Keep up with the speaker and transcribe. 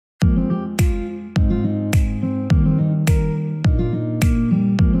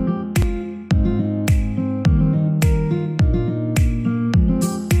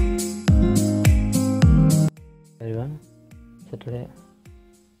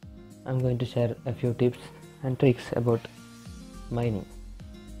I'm going to share a few tips and tricks about mining.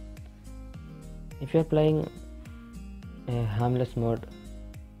 If you're playing a harmless mode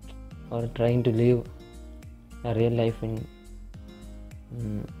or trying to live a real life in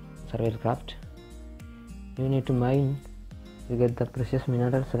survival craft, you need to mine to get the precious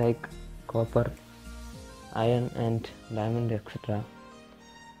minerals like copper, iron and diamond, etc.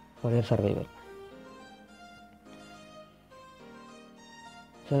 for your survival.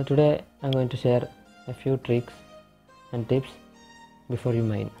 So today I'm going to share a few tricks and tips before you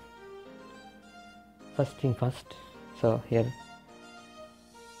mine. First thing first, so here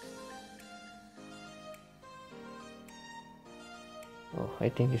I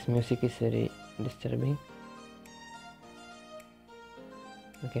think this music is very disturbing.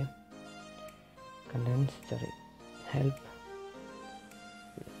 Okay, condense, sorry, help.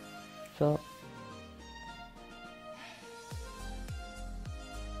 So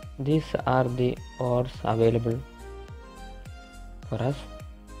these are the ores available for us: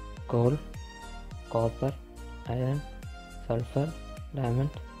 coal, copper, iron, sulfur,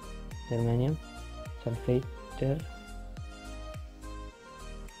 diamond, germanium, sulfate.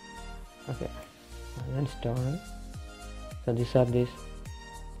 Okay, iron, stone. So these are these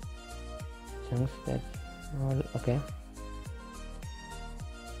chunks. That's all. Okay.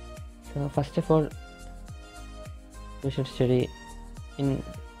 So first of all, we should study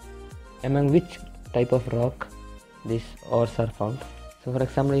among which type of rock these ores are found. So for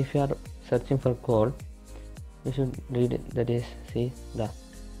example, if you are searching for coal, you should read that is, see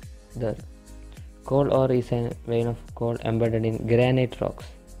the coal ore is a vein of coal embedded in granite rocks.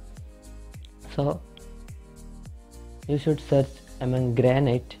 So you should search among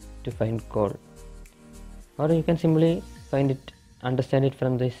granite to find coal, or you can simply understand it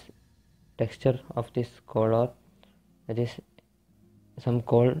from this texture of this coal ore, that is some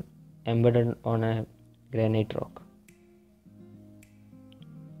coal embedded on a granite rock.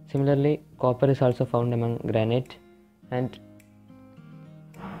 Similarly, copper is also found among granite, and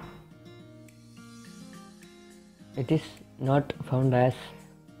it is not found as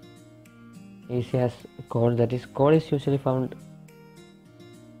easy as coal. That is, coal is usually found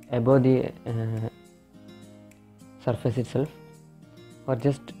above the surface itself, or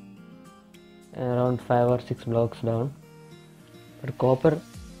just around 5 or 6 blocks down, but copper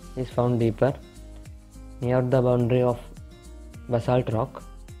is found deeper, near the boundary of basalt rock.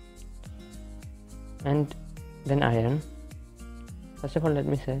 And then iron. First of all, let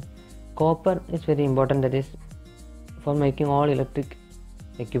me say copper is very important, that is for making all electric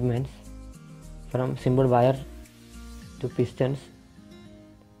equipments, from simple wire to pistons.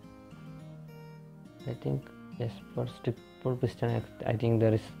 I think, yes, for simple piston I think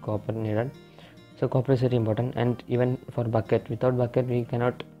there is copper needed. So copper is very important. And even for bucket, without bucket we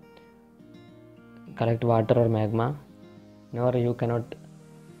cannot collect water or magma, nor you can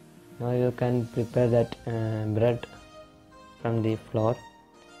prepare that bread from the flour.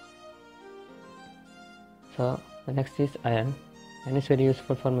 So the next is iron. Iron is very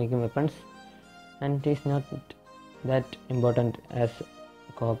useful for making weapons, and it is not that important as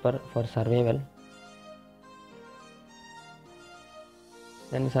copper for survival.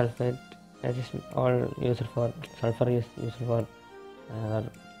 Then sulfate, that is all used for, sulfur is used for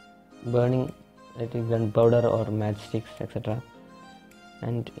burning, like gunpowder or matchsticks, etc.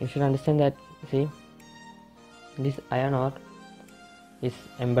 And you should understand that, see, this iron ore is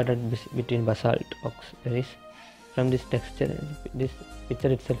embedded between basalt rocks. There is, from this texture, this picture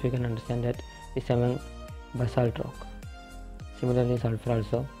itself, you can understand that it's among basalt rock. Similarly, sulfur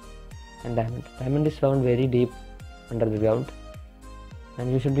also, and diamond. Diamond is found very deep under the ground,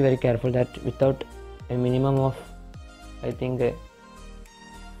 and you should be very careful that without a minimum of, I think,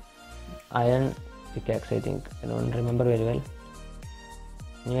 iron pickaxe, I think, I don't remember very well.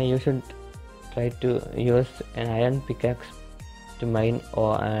 Yeah, you should try to use an iron pickaxe to mine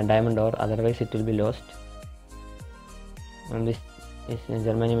or diamond ore, otherwise it will be lost. And this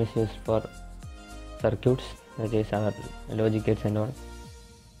germanium is used for circuits, that is our logic gates and all.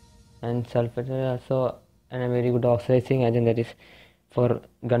 And sulfur is also a very good oxidizing agent, that is for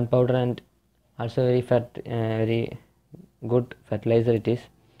gunpowder, and also very good fertilizer it is.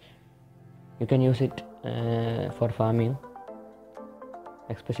 You can use it for farming,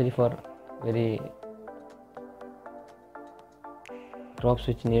 especially for very crops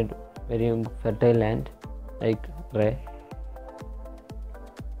which need very fertile land, like rye.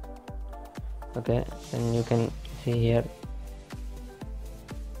 Okay, then you can see here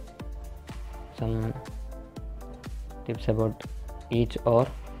some tips about each ore.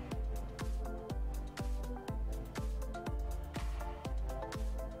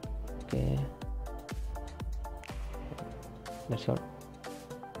 That's all.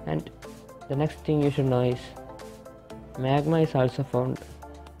 And the next thing you should know is magma is also found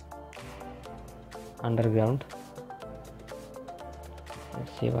underground.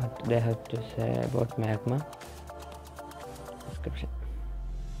 Let's see what they have to say about magma. Description.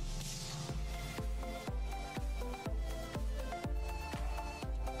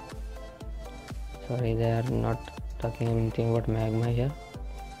 Sorry, they are not talking anything about magma here.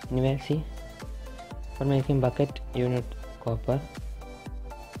 Anyway, see, for making bucket you need copper,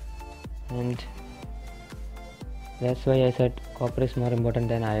 and that's why I said copper is more important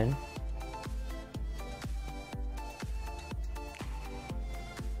than iron.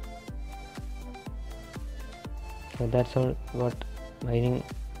 So that's all about mining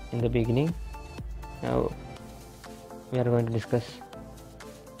in the beginning. Now we are going to discuss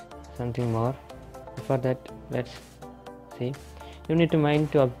something more. Before that, let's see. You need to mine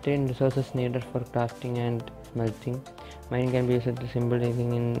to obtain resources needed for crafting and smelting. Mining can be used to simple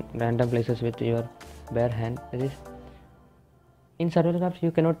digging in random places with your bare hand. That is, in survival crafts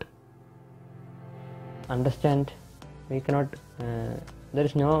you cannot understand. We cannot. There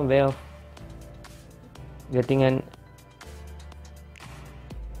is no way of getting an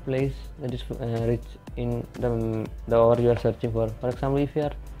place that is rich in the ore you are searching for. For example, if you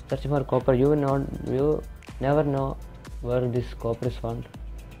are searching for copper, you never know where this copper is found.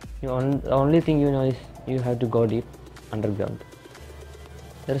 The only thing you know is you have to go deep underground.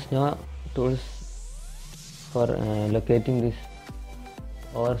 There is no tools for locating these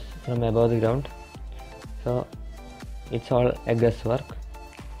ores from above the ground, so it's all a guesswork.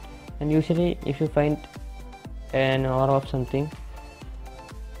 And usually if you find an ore of something,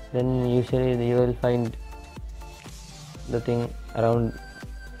 then usually you will find the thing around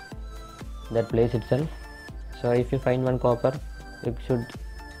that place itself. So if you find one copper, you should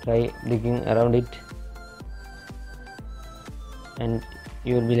try digging around it, and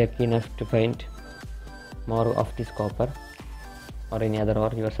you will be lucky enough to find more of this copper or any other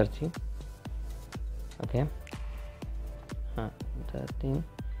ore you are searching. Okay. The thing,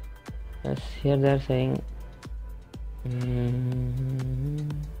 yes, here they are saying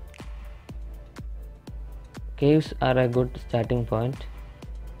caves are a good starting point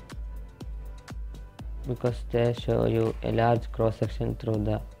because they show you a large cross section through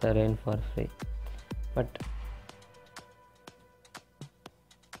the terrain for free. But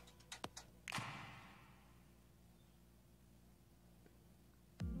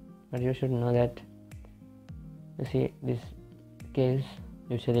you should know that, you see, these caves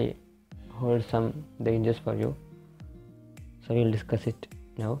usually hold some dangers for you, so we'll discuss it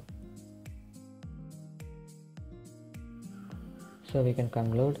now. So we can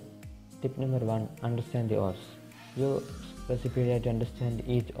conclude. Tip number 1, understand the ores. Use Recipedia to understand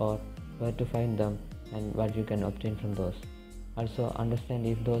each ore, where to find them, and what you can obtain from those. Also understand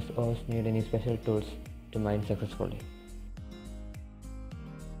if those ores need any special tools to mine successfully.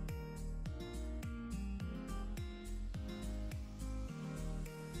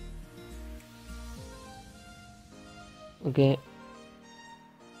 Okay,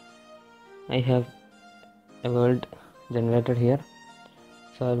 I have a world generated here,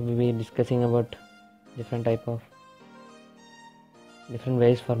 so I will be discussing about different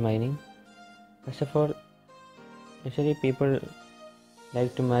ways for mining. First of all, usually people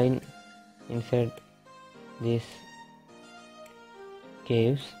like to mine inside these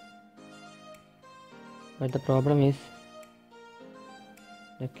caves, but the problem is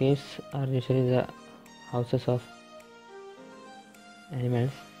the caves are usually the houses of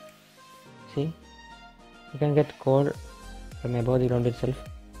animals. See, you can get coal from above the ground itself,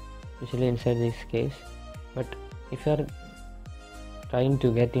 usually inside these caves. But if you are trying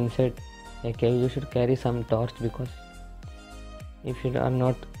to get inside a cave, you should carry some torch, because if you are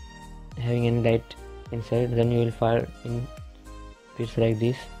not having any light inside, then you will fall in pits like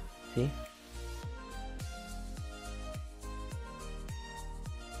this. See,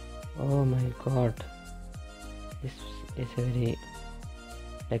 oh my god, this is a very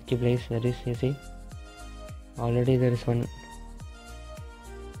lucky place. That is, you see, already there is one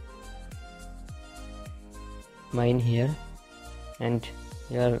mine here, and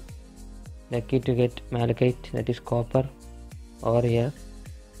you are lucky to get malachite, that is copper, over here,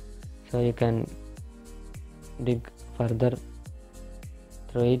 so you can dig further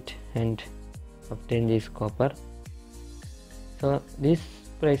through it and obtain this copper. So these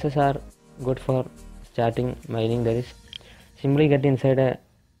places are good for starting mining. That is, simply get inside a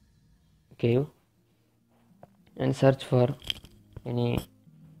cave and search for any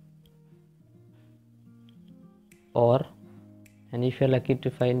ore, and if you are lucky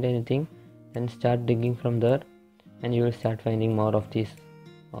to find anything, then start digging from there. and you will start finding more of these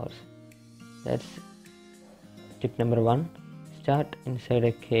ores. That's tip number 1. Start inside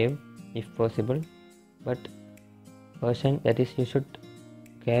a cave if possible, but caution, that is, you should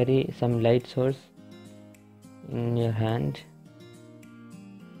carry some light source in your hand,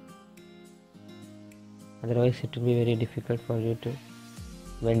 otherwise it will be very difficult for you to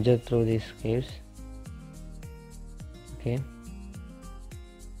venture through these caves. Okay,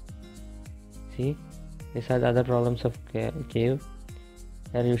 see, these are the other problems of cave.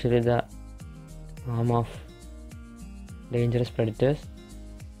 They are usually the home of dangerous predators,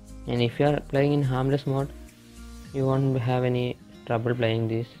 and if you are playing in harmless mode, you won't have any trouble playing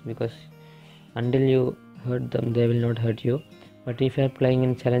this, because until you hurt them they will not hurt you. But if you are playing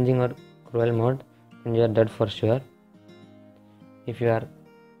in challenging or cruel mode, then you are dead for sure if you are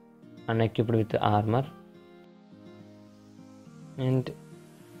unequipped with armor. And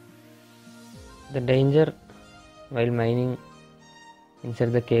the danger while mining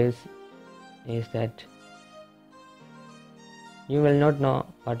inside the caves is that you will not know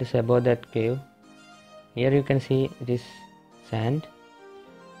what is above that cave. Here you can see it is sand,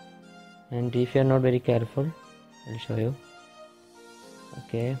 and if you are not very careful, I'll show you.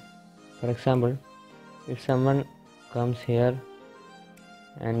 Okay, for example, if someone comes here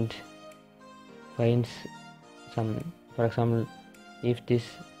and finds some, for example, if this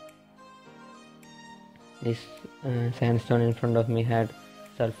sandstone in front of me had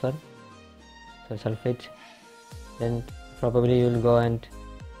sulfate, then probably you will go and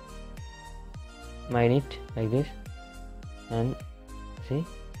mine it like this, and see,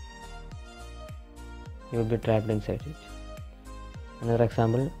 you will be trapped inside it. Another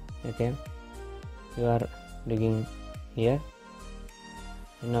example, okay, you are digging here,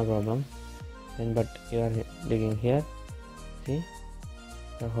 no problem, then but you are digging here, see,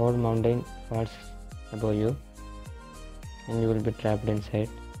 the whole mountain falls above you and you will be trapped inside.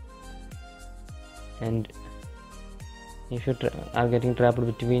 And if you are getting trapped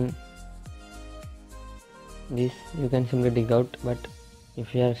between this, you can simply dig out, but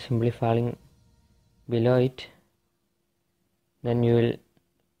if you are simply falling below it, then you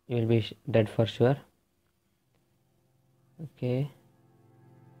will be dead for sure. Okay,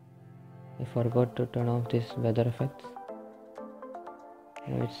 I forgot to turn off this weather effects.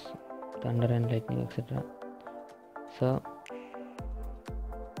 Now it's thunder and lightning, etc. So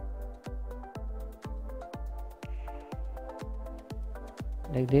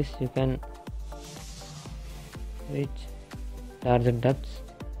like this you can reach larger depths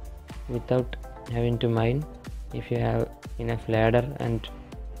without having to mine. If you have enough ladder and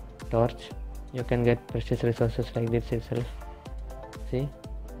torch, you can get precious resources like this itself. See,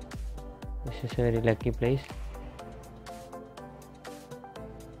 this is a very lucky place.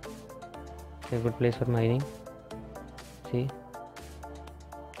 It's a good place for mining. See,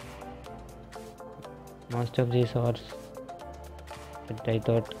 most of these ores that I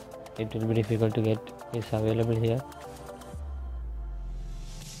thought it will be difficult to get is available here,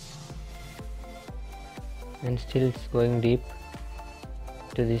 and still it's going deep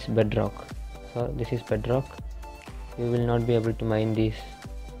to this bedrock. So this is bedrock. You will not be able to mine these,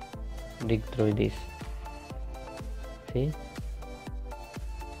 dig through this. See,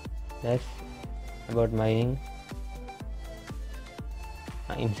 that's about mining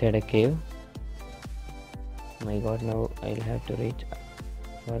inside a cave. My god, now I'll have to reach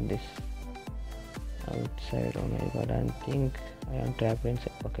for this outside. Oh my god, I think I am trapped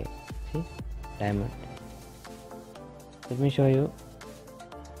inside. Okay, see, diamond. Let me show you.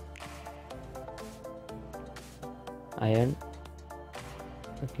 Iron.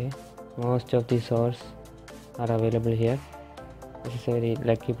 Okay, most of these ores are available here. This is a very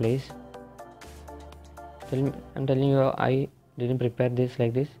lucky place. I'm telling you, I didn't prepare this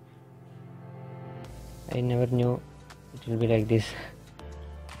like this. I never knew it will be like this.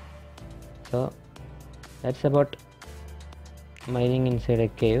 So that's about mining inside a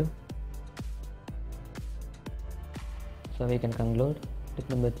cave. So we can conclude. Tip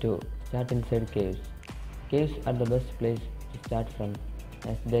number 2: start inside caves. Caves are the best place to start from,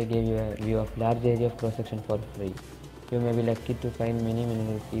 as they give you a view of large area of cross section for free. You may be lucky to find many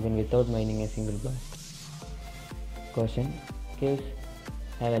minerals even without mining a single block. Caution: caves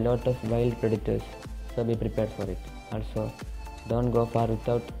have a lot of wild predators, so be prepared for it. Also, don't go far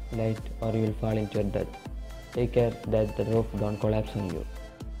without light or you will fall into your death. Take care that the rope don't collapse on you.